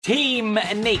Team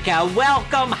Nika,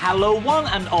 welcome, hello one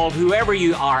and all, whoever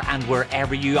you are and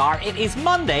wherever you are. It is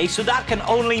Monday, so that can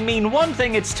only mean one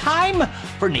thing. It's time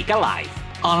for Nika Live.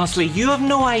 Honestly, you have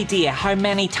no idea how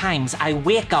many times I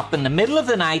wake up in the middle of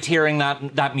the night hearing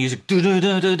that music.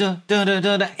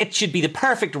 It should be the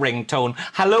perfect ringtone.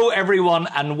 Hello everyone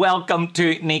and welcome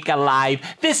to Nika Live.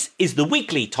 This is the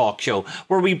weekly talk show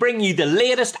where we bring you the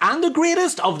latest and the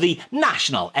greatest of the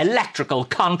National Electrical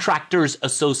Contractors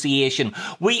Association.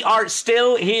 We are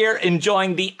still here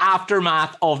enjoying the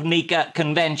aftermath of Nika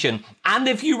Convention. And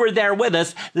if you were there with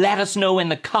us, let us know in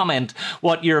the comment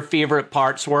what your favourite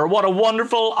parts were. What a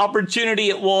wonderful opportunity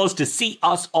it was to see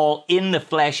us all in the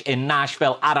flesh in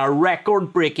Nashville at a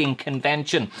record-breaking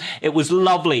convention. It was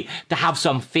lovely to have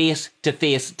some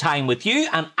face-to-face time with you.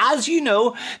 And as you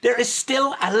know, there is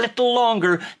still a little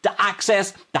longer to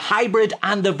access the hybrid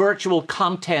and the virtual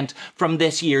content from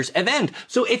this year's event.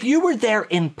 So if you were there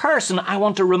in person, I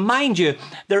want to remind you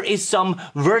there is some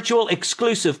virtual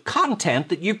exclusive content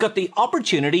that you've got the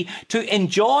opportunity to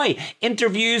enjoy.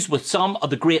 Interviews with some of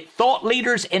the great thought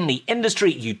leaders in the industry.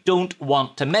 You don't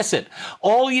want to miss it.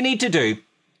 All you need to do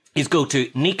is go to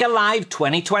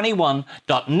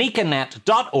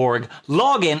nikalive2021.nikanet.org,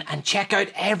 log in and check out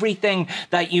everything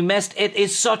that you missed. It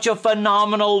is such a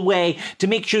phenomenal way to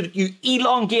make sure that you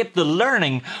elongate the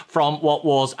learning from what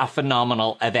was a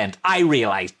phenomenal event. I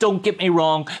realise, don't get me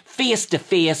wrong,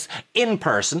 face-to-face, in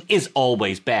person is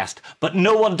always best, but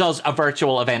no one does a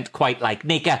virtual event quite like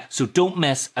Nika, so don't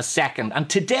miss a second. And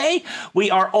today, we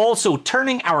are also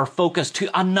turning our focus to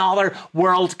another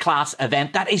world-class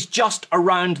event that is just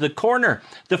around the corner,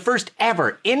 the first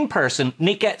ever in-person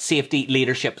Nika Safety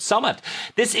Leadership Summit.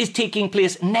 This is taking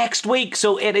place next week,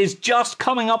 so it is just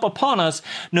coming up upon us,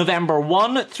 November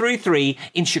 1 through 3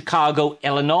 in Chicago,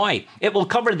 Illinois. It will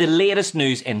cover the latest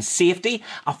news in safety,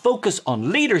 a focus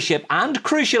on leadership, and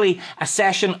crucially, a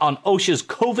session on OSHA's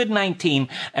COVID-19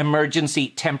 emergency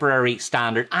temporary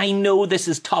standard. I know this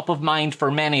is top of mind for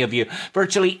many of you.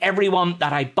 Virtually everyone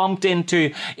that I bumped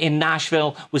into in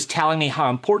Nashville was telling me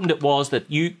how important it was that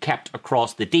you kept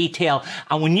across the detail.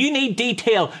 And when you need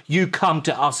detail, you come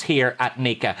to us here at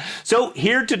Nika. So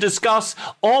here to discuss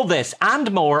all this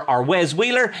and more are Wes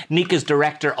Wheeler, Nika's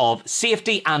Director of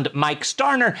Safety, and Mike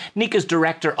Starner, Nika's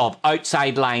Director of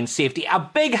Outside Line Safety. A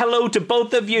big hello to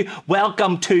both of you.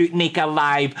 Welcome to Nika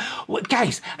Live.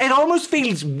 Guys, it almost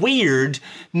feels weird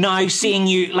now seeing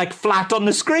you like flat on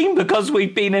the screen because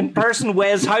we've been in person.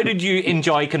 Wes, how did you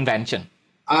enjoy convention?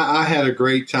 I had a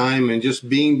great time, and just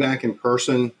being back in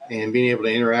person and being able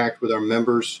to interact with our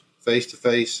members face to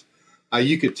face,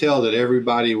 you could tell that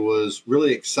everybody was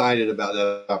really excited about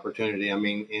that opportunity. I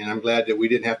mean, and I'm glad that we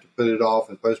didn't have to put it off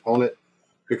and postpone it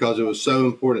because it was so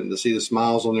important to see the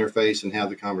smiles on their face and have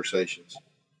the conversations.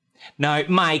 Now,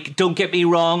 Mike, don't get me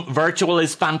wrong, virtual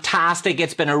is fantastic.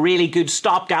 It's been a really good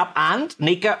stopgap, and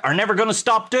Nika are never going to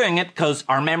stop doing it because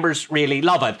our members really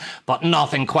love it. But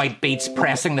nothing quite beats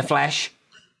pressing the flesh.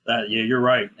 Yeah, you're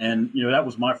right. And, that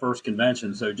was my first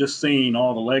convention. So just seeing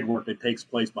all the legwork that takes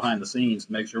place behind the scenes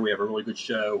to make sure we have a really good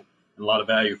show and a lot of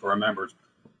value for our members.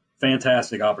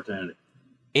 Fantastic opportunity.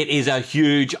 It is a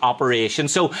huge operation.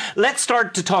 So let's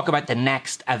start to talk about the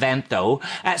next event, though.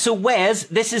 So Wes,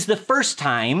 this is the first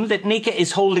time that Nika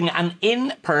is holding an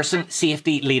in-person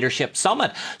safety leadership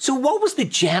summit. So what was the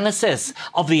genesis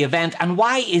of the event, and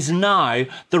why is now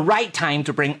the right time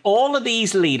to bring all of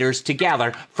these leaders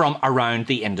together from around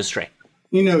the industry?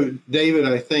 David,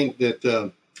 I think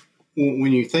that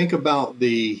when you think about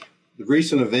the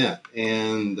recent event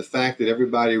and the fact that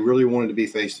everybody really wanted to be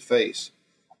face-to-face,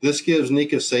 this gives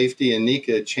Nika Safety and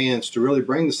Nika a chance to really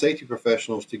bring the safety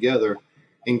professionals together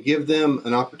and give them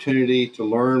an opportunity to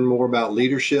learn more about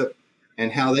leadership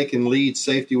and how they can lead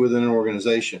safety within an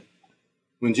organization.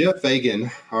 When Jeff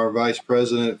Fagan, our Vice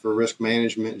President for Risk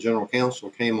Management and General Counsel,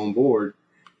 came on board,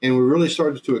 and we really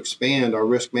started to expand our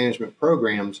risk management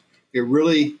programs, it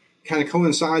really kind of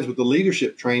coincides with the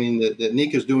leadership training that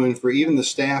Nika's doing for even the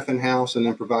staff in-house and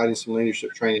then providing some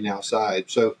leadership training outside.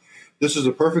 So this is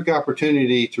a perfect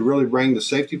opportunity to really bring the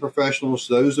safety professionals,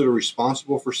 those that are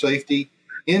responsible for safety,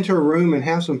 into a room and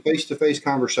have some face-to-face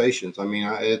conversations. I mean,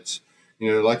 it's,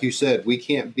 like you said, we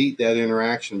can't beat that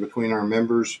interaction between our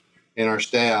members and our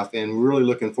staff, and we're really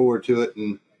looking forward to it.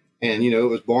 And it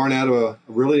was born out of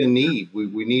a need.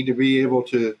 We need to be able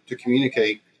to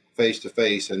communicate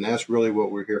face-to-face, and that's really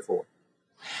what we're here for.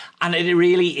 And it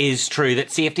really is true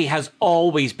that safety has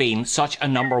always been such a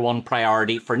number one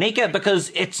priority for NECA,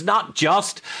 because it's not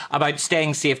just about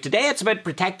staying safe today, it's about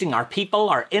protecting our people,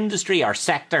 our industry, our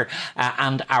sector,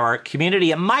 and our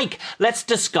community. And Mike, let's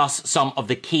discuss some of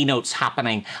the keynotes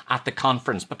happening at the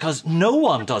conference, because no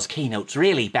one does keynotes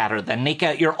really better than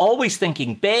NECA. You're always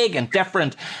thinking big and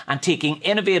different and taking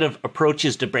innovative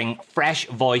approaches to bring fresh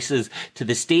voices to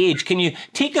the stage. Can you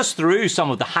take us through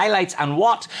some of the highlights and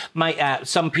what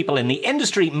some people in the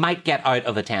industry might get out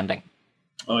of attending?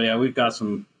 Oh, yeah, we've got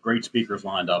some great speakers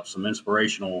lined up, some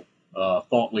inspirational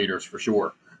thought leaders for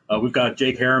sure. We've got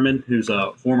Jake Harriman, who's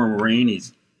a former Marine.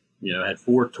 He's had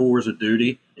 4 tours of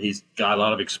duty. He's got a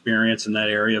lot of experience in that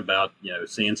area about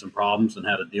seeing some problems and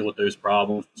how to deal with those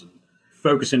problems, and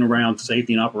focusing around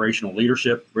safety and operational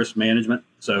leadership, risk management.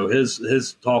 So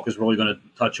his talk is really going to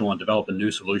touch on developing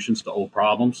new solutions to old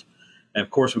problems. And, of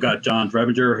course, we've got John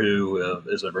Drevinger, who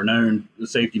is a renowned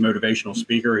safety motivational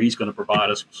speaker. He's going to provide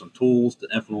us with some tools to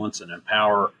influence and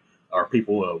empower our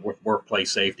people with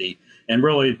workplace safety. And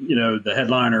really, the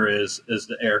headliner is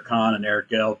the Eric Kahn and Eric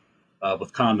Gelb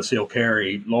with Kahn Basile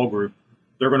Carey Law Group.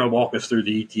 They're going to walk us through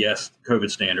the ETS COVID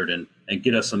standard and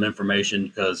get us some information,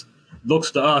 because it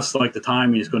looks to us like the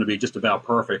timing is going to be just about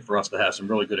perfect for us to have some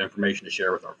really good information to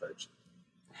share with our folks.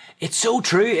 It's so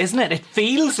true, isn't it? It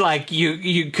feels like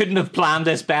you couldn't have planned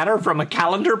this better from a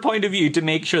calendar point of view to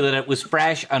make sure that it was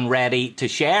fresh and ready to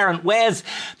share. And Wes,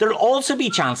 there'll also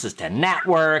be chances to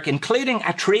network, including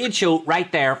a trade show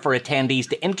right there for attendees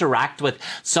to interact with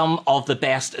some of the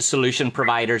best solution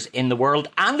providers in the world.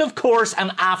 And of course,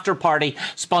 an after party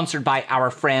sponsored by our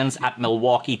friends at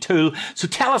Milwaukee Tool. So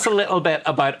tell us a little bit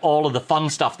about all of the fun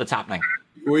stuff that's happening.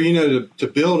 Well, to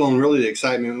build on really the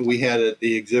excitement we had at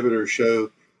the exhibitor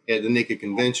show at the NECA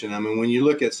convention. I mean, when you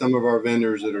look at some of our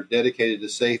vendors that are dedicated to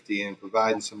safety and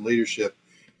providing some leadership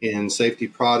in safety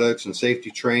products and safety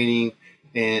training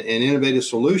and innovative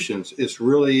solutions, it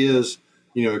really is,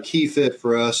 a key fit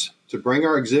for us to bring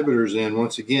our exhibitors in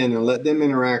once again and let them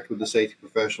interact with the safety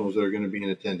professionals that are going to be in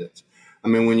attendance. I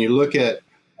mean, when you look at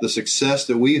the success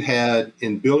that we've had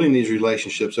in building these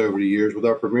relationships over the years with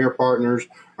our premier partners,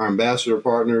 our ambassador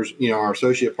partners, our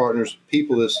associate partners,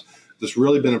 people that's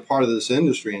really been a part of this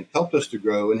industry and helped us to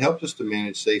grow and helped us to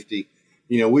manage safety.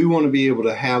 We want to be able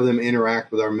to have them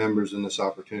interact with our members in this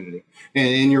opportunity.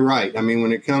 And you're right. I mean,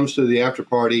 when it comes to the after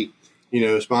party,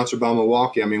 sponsored by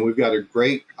Milwaukee, I mean, we've got a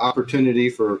great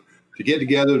opportunity to get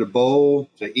together, to bowl,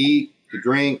 to eat, to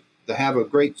drink, to have a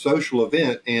great social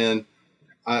event. And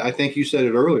I think you said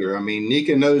it earlier. I mean,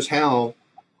 NECA knows how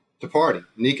to party.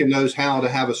 NECA knows how to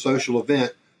have a social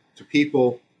event to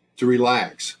people to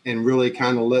relax and really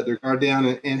kind of let their guard down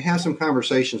and have some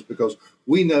conversations, because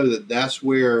we know that that's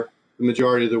where the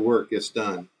majority of the work gets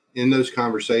done, in those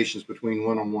conversations between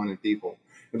one-on-one and people.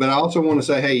 But I also want to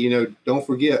say, hey, don't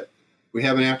forget, we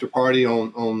have an after party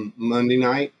on Monday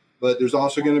night, but there's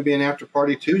also going to be an after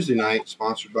party Tuesday night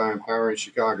sponsored by Empower in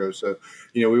Chicago. So,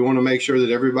 we want to make sure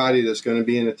that everybody that's going to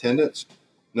be in attendance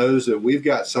knows that we've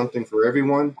got something for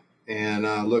everyone, and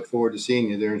look forward to seeing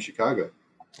you there in Chicago.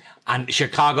 And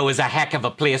Chicago is a heck of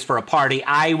a place for a party.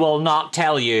 I will not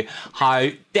tell you how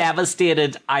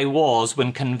devastated I was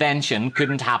when convention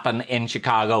couldn't happen in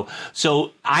Chicago.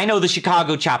 So I know the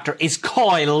Chicago chapter is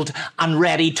coiled and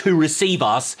ready to receive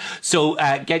us. So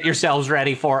get yourselves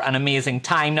ready for an amazing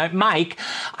time. Now, Mike,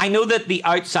 I know that the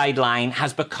outside line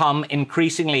has become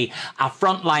increasingly a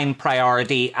frontline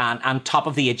priority and top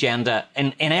of the agenda.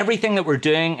 In everything that we're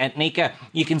doing at NECA,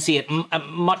 you can see it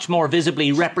much more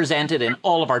visibly represented in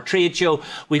all of our trade show.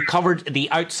 We've covered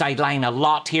the outside line a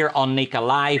lot here on NECA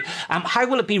Live. How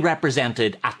will it be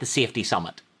represented at the Safety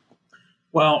Summit?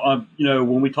 Well,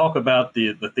 when we talk about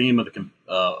the theme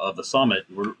of the summit,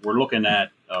 we're looking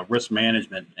at risk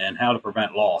management and how to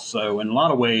prevent loss. So in a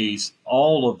lot of ways,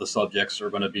 all of the subjects are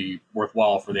going to be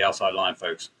worthwhile for the outside line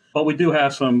folks. But we do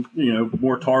have some,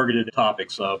 more targeted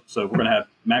topics. So we're going to have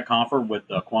Matt Confer with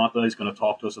Quanta. He's going to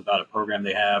talk to us about a program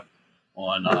they have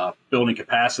on building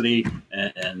capacity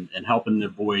and helping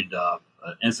avoid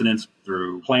incidents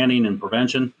through planning and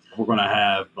prevention. We're going to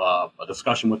have a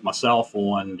discussion with myself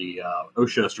on the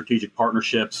OSHA Strategic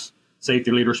Partnerships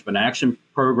Safety Leadership in Action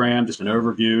program, just an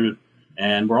overview.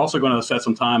 And we're also going to set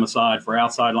some time aside for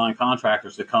outside line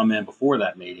contractors to come in before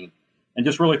that meeting and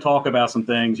just really talk about some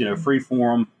things, free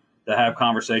forum, to have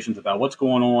conversations about what's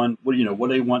going on, what do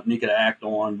they want NECA to act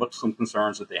on, what's some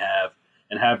concerns that they have,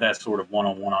 and have that sort of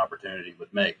one-on-one opportunity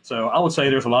with me. So I would say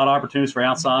there's a lot of opportunities for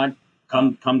outside.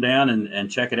 Come down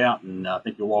and check it out, and I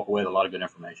think you'll walk away with a lot of good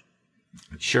information.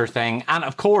 Sure thing. And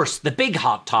of course, the big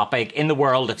hot topic in the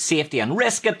world of safety and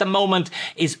risk at the moment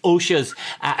is OSHA's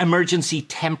emergency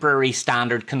temporary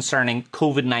standard concerning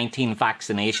COVID-19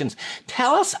 vaccinations.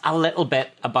 Tell us a little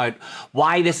bit about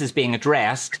why this is being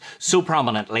addressed so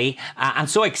prominently and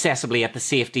so accessibly at the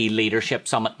Safety Leadership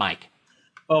Summit, Mike.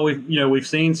 Well, we've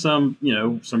seen some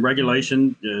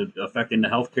regulation affecting the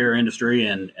healthcare industry,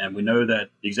 and we know that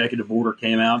the executive order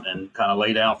came out and kind of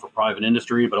laid out for private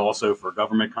industry, but also for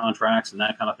government contracts and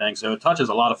that kind of thing. So it touches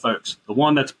a lot of folks. The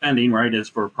one that's pending, right, is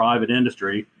for private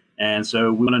industry, and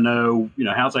so we want to know,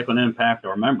 how's that going to impact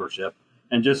our membership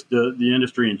and just the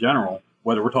industry in general,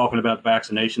 whether we're talking about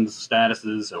vaccinations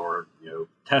statuses or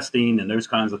testing and those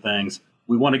kinds of things.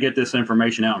 We want to get this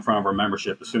information out in front of our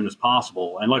membership as soon as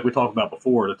possible. And like we talked about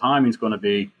before, the timing's going to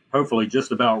be hopefully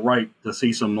just about right to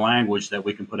see some language that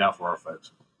we can put out for our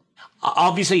folks.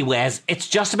 Obviously, Wes, it's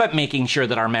just about making sure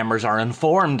that our members are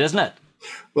informed, isn't it?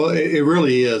 Well, it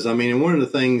really is. I mean, and one of the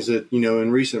things that,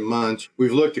 in recent months,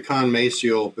 we've looked to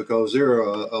Conmaciel because they're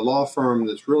a law firm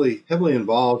that's really heavily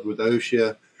involved with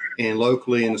OSHA and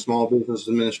locally in the Small Business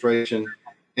Administration.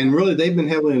 And really, they've been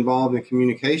heavily involved in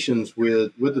communications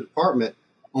with the department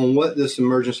on what this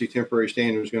emergency temporary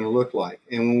standard is going to look like.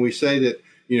 And when we say that,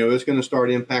 it's going to start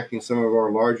impacting some of our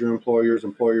larger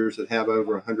employers that have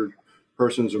over 100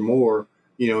 persons or more,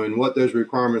 and what those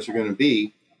requirements are going to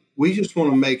be, we just want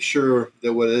to make sure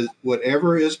that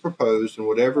whatever is proposed and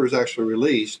whatever is actually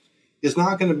released is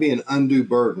not going to be an undue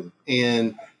burden.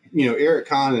 And, Eric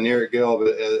Kahn and Eric Gelb,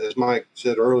 as Mike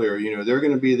said earlier, they're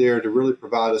going to be there to really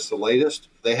provide us the latest.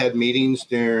 They had meetings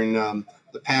during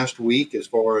the past week as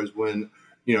far as when,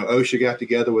 OSHA got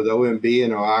together with OMB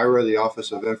and OIRA, the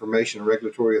Office of Information and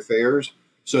Regulatory Affairs.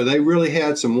 So they really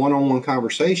had some one-on-one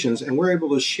conversations, and we're able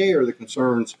to share the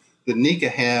concerns that NECA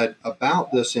had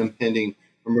about this impending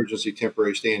emergency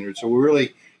temporary standard. So we're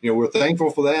really, we're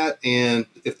thankful for that. And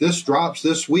if this drops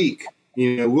this week,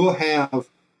 we'll have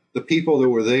the people that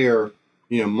were there,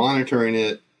 monitoring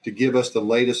it to give us the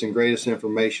latest and greatest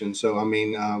information. So, I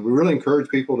mean, we really encourage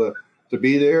people to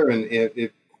be there. And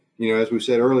if as we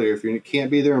said earlier, if you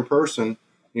can't be there in person,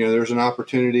 there's an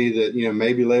opportunity that,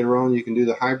 maybe later on you can do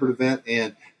the hybrid event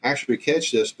and actually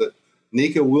catch this. But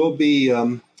NECA will be,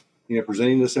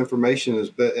 presenting this information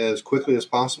as quickly as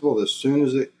possible as soon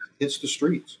as it hits the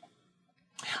streets.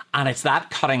 And it's that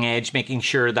cutting edge, making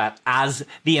sure that as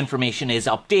the information is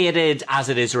updated, as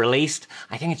it is released,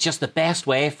 I think it's just the best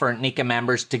way for NECA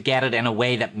members to get it in a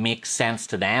way that makes sense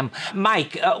to them.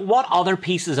 Mike, what other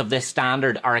pieces of this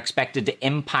standard are expected to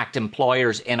impact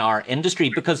employers in our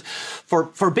industry? Because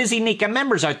for busy NECA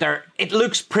members out there, it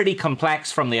looks pretty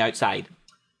complex from the outside.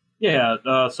 Yeah,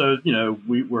 so,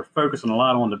 we're focusing a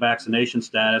lot on the vaccination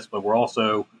status, but we're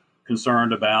also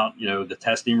concerned about, the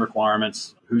testing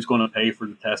requirements, who's going to pay for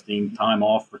the testing, time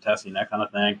off for testing, that kind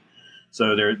of thing.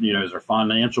 So there's a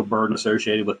financial burden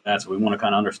associated with that. So we want to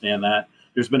kind of understand that.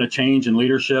 There's been a change in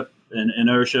leadership in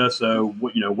OSHA. So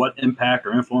what impact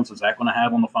or influence is that going to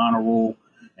have on the final rule?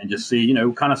 And just see,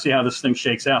 kind of see how this thing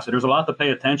shakes out. So there's a lot to pay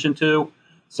attention to.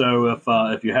 So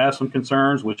if you have some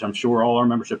concerns, which I'm sure all our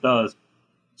membership does,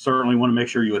 certainly want to make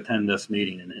sure you attend this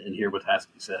meeting and hear what has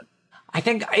to be said. I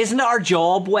think, isn't it our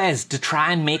job, Wes, to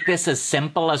try and make this as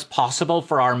simple as possible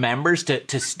for our members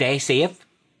to stay safe?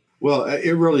 Well,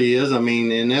 it really is. I mean,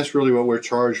 and that's really what we're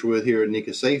charged with here at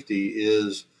NECA Safety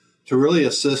is to really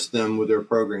assist them with their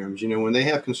programs. When they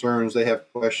have concerns, they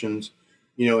have questions,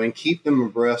 and keep them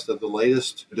abreast of the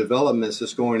latest developments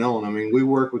that's going on. I mean, we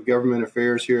work with government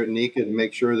affairs here at NECA to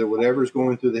make sure that whatever's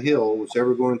going through the Hill,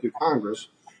 whatever's going through Congress,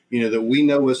 that we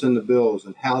know what's in the bills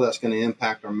and how that's going to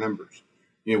impact our members.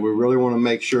 We really want to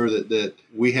make sure that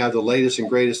we have the latest and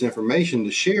greatest information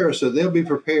to share so they'll be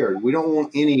prepared. We don't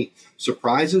want any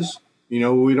surprises. We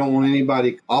don't want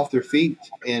anybody off their feet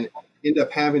and end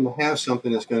up having to have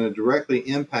something that's going to directly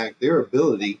impact their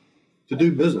ability to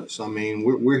do business. I mean,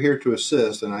 we're here to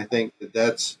assist, and I think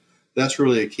that's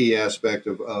really a key aspect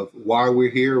of why we're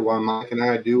here, why Mike and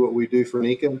I do what we do for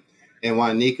NECA, and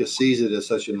why NECA sees it as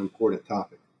such an important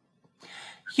topic.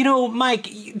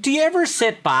 Mike, do you ever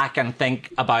sit back and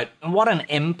think about what an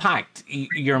impact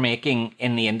you're making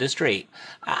in the industry?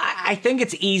 I think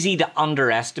it's easy to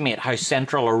underestimate how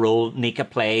central a role NECA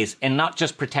plays in not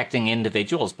just protecting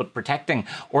individuals, but protecting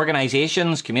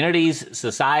organizations, communities,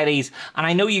 societies. And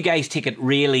I know you guys take it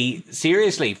really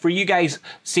seriously. For you guys,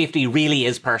 safety really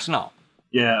is personal.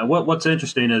 Yeah, what's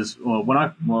interesting is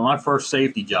when my first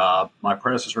safety job, my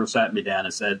predecessor sat me down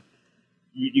and said,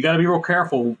 you got to be real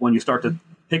careful when you start to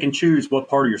pick and choose what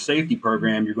part of your safety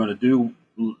program you're going to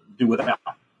do without,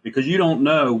 because you don't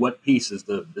know what piece is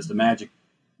the magic,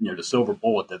 the silver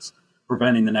bullet that's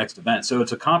preventing the next event. So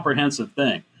it's a comprehensive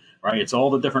thing, right? It's all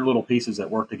the different little pieces that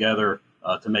work together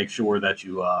to make sure that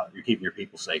you're keeping your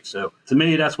people safe. So to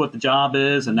me, that's what the job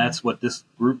is, and that's what this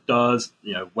group does.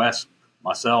 Wes,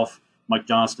 myself, Mike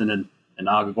Johnston, and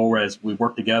Aga Gorez, we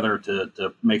work together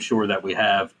to make sure that we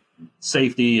have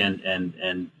safety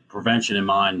and prevention in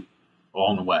mind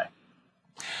along the way.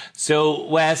 So,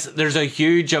 Wes, there's a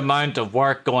huge amount of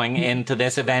work going into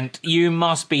this event. You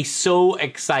must be so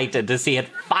excited to see it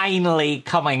finally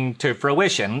coming to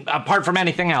fruition. Apart from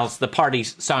anything else, the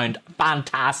parties sound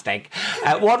fantastic.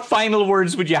 What final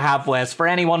words would you have, Wes, for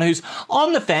anyone who's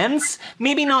on the fence,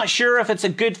 maybe not sure if it's a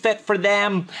good fit for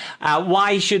them?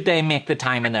 Why should they make the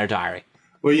time in their diary?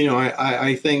 Well,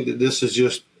 I think that this is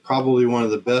just probably one of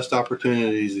the best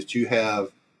opportunities that you have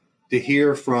to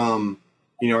hear from,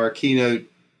 our keynote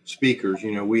speakers.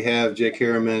 We have Jake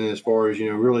Harriman as far as,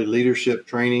 really leadership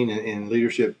training and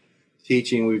leadership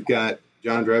teaching. We've got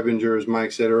John Drebinger, as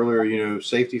Mike said earlier,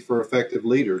 safety for effective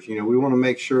leaders. We want to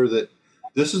make sure that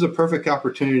this is a perfect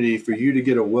opportunity for you to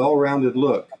get a well-rounded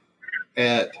look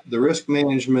at the risk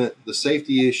management, the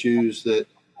safety issues that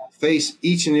face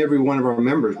each and every one of our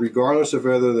members, regardless of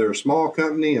whether they're a small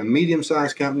company, a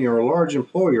medium-sized company, or a large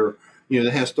employer,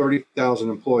 that has 30,000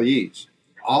 employees.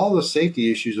 All the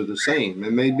safety issues are the same.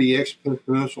 It may be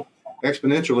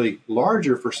exponentially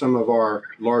larger for some of our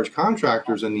large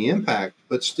contractors and the impact,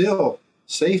 but still,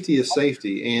 safety is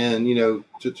safety. And,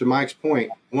 to Mike's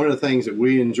point, one of the things that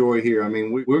we enjoy here,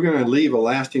 we're going to leave a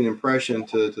lasting impression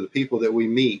to the people that we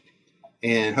meet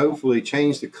and hopefully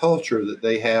change the culture that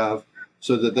they have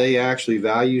so that they actually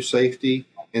value safety,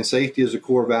 and safety is a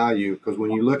core value. Because when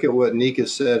you look at what Nika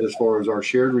said as far as our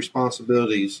shared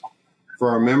responsibilities for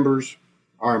our members,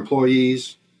 our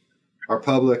employees, our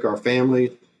public, our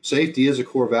family, safety is a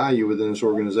core value within this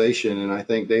organization. And I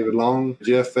think David Long,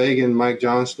 Jeff Fagan, Mike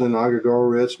Johnston, Aga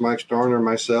Gorowitz, Mike Starner,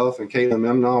 myself, and Caitlin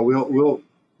Memnall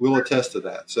will attest to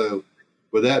that. So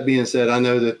with that being said, I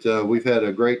know that we've had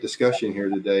a great discussion here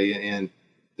today. And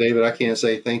David, I can't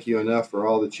say thank you enough for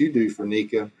all that you do for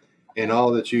NECA and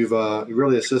all that you've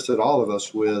really assisted all of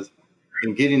us with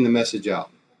in getting the message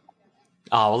out.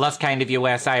 Oh, well, that's kind of you,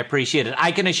 Wes. I appreciate it.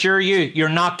 I can assure you, you're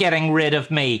not getting rid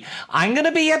of me. I'm going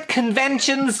to be at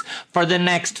conventions for the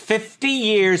next 50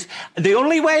 years. The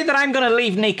only way that I'm going to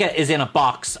leave NECA is in a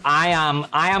box. I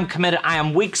am committed. I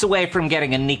am weeks away from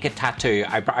getting a NECA tattoo.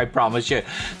 I promise you.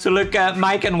 So look,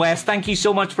 Mike and Wes, thank you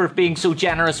so much for being so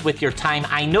generous with your time.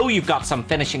 I know you've got some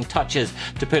finishing touches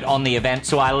to put on the event,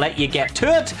 so I'll let you get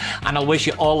to it, and I'll wish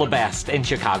you all the best in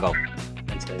Chicago.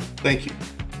 Thanks, Dave. Thank you.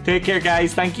 Take care,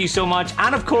 guys. Thank you so much.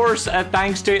 And of course,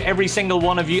 thanks to every single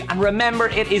one of you. And remember,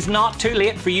 it is not too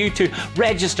late for you to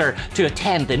register to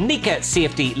attend the NECA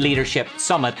Safety Leadership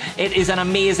Summit. It is an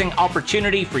amazing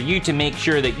opportunity for you to make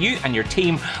sure that you and your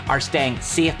team are staying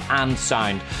safe and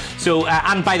sound. So,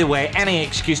 and by the way, any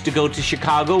excuse to go to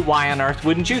Chicago, why on earth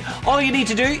wouldn't you? All you need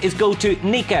to do is go to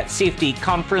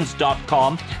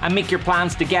NECASafetyConference.com and make your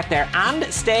plans to get there and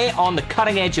stay on the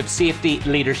cutting edge of safety,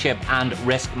 leadership, and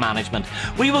risk management.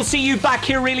 We will see you back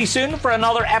here really soon for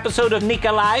another episode of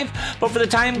NECA Live. But for the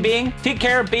time being, take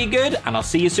care, be good, and I'll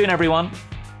see you soon, everyone.